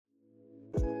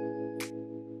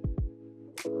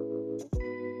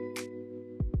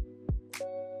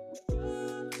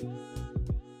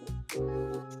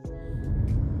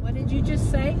did you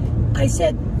just say? I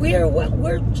said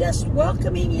we're just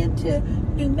welcoming into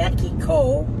New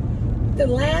Mexico, the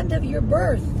land of your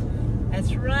birth.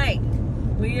 That's right.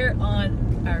 We're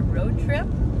on our road trip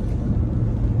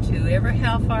to ever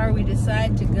how far we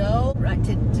decide to go. Right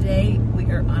today, we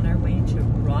are on our way to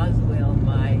Roswell,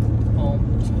 my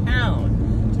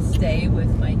hometown, to stay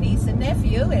with my niece and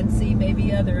nephew and see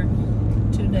maybe other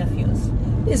 2 nephews.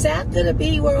 Is that going to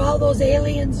be where all those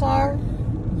aliens are?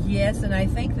 Yes, and I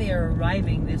think they are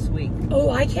arriving this week. Oh,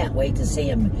 I can't wait to see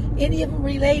them. Any of them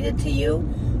related to you?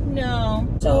 No.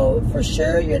 So, for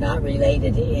sure, you're not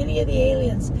related to any of the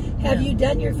aliens. Have you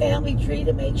done your family tree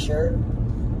to make sure?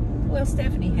 Well,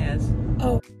 Stephanie has.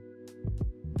 Oh.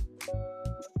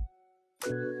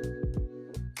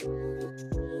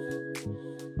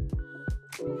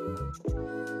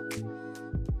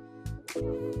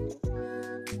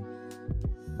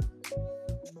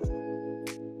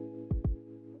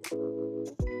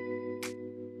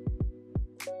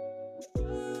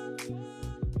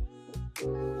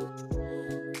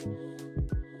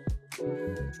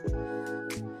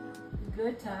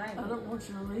 Good time. I don't want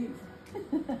you to leave.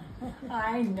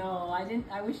 I know.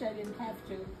 I wish I didn't have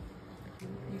to.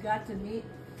 You got to meet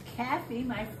Kathy,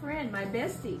 my friend, my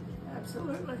bestie.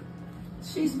 Absolutely.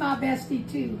 She's my bestie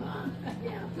too, huh?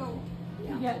 Yeah, go.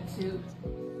 You got to.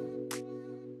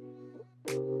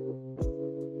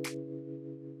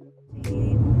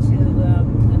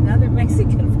 Another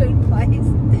Mexican food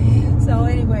place. So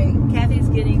anyway, Kathy's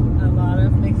getting a lot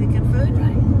of Mexican food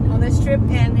on this trip,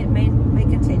 and it may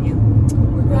continue.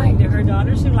 We're going to her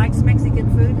daughters who likes Mexican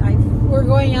food. We're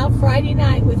going out Friday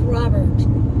night with Robert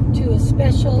to a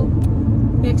special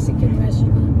Mexican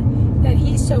restaurant that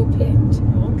he so picked.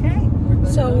 Okay.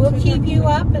 So we'll keep you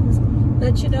up and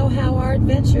let you know how our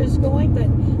adventure is going. But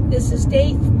this is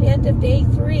end of day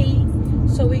 3,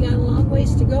 so we got a long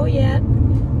ways to go yet.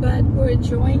 But we're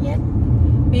enjoying it.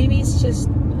 Mamie's just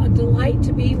a delight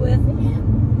to be with,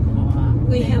 and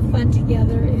we have fun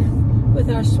together and with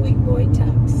our sweet boy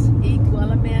Tux.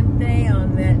 Igualmente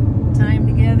on that time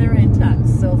together and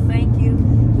Tux. So thank you.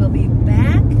 We'll be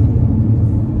back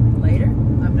later.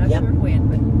 I'm not sure when,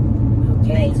 but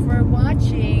okay. Thanks for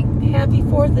watching. Happy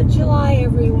 4th of July,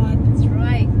 everyone.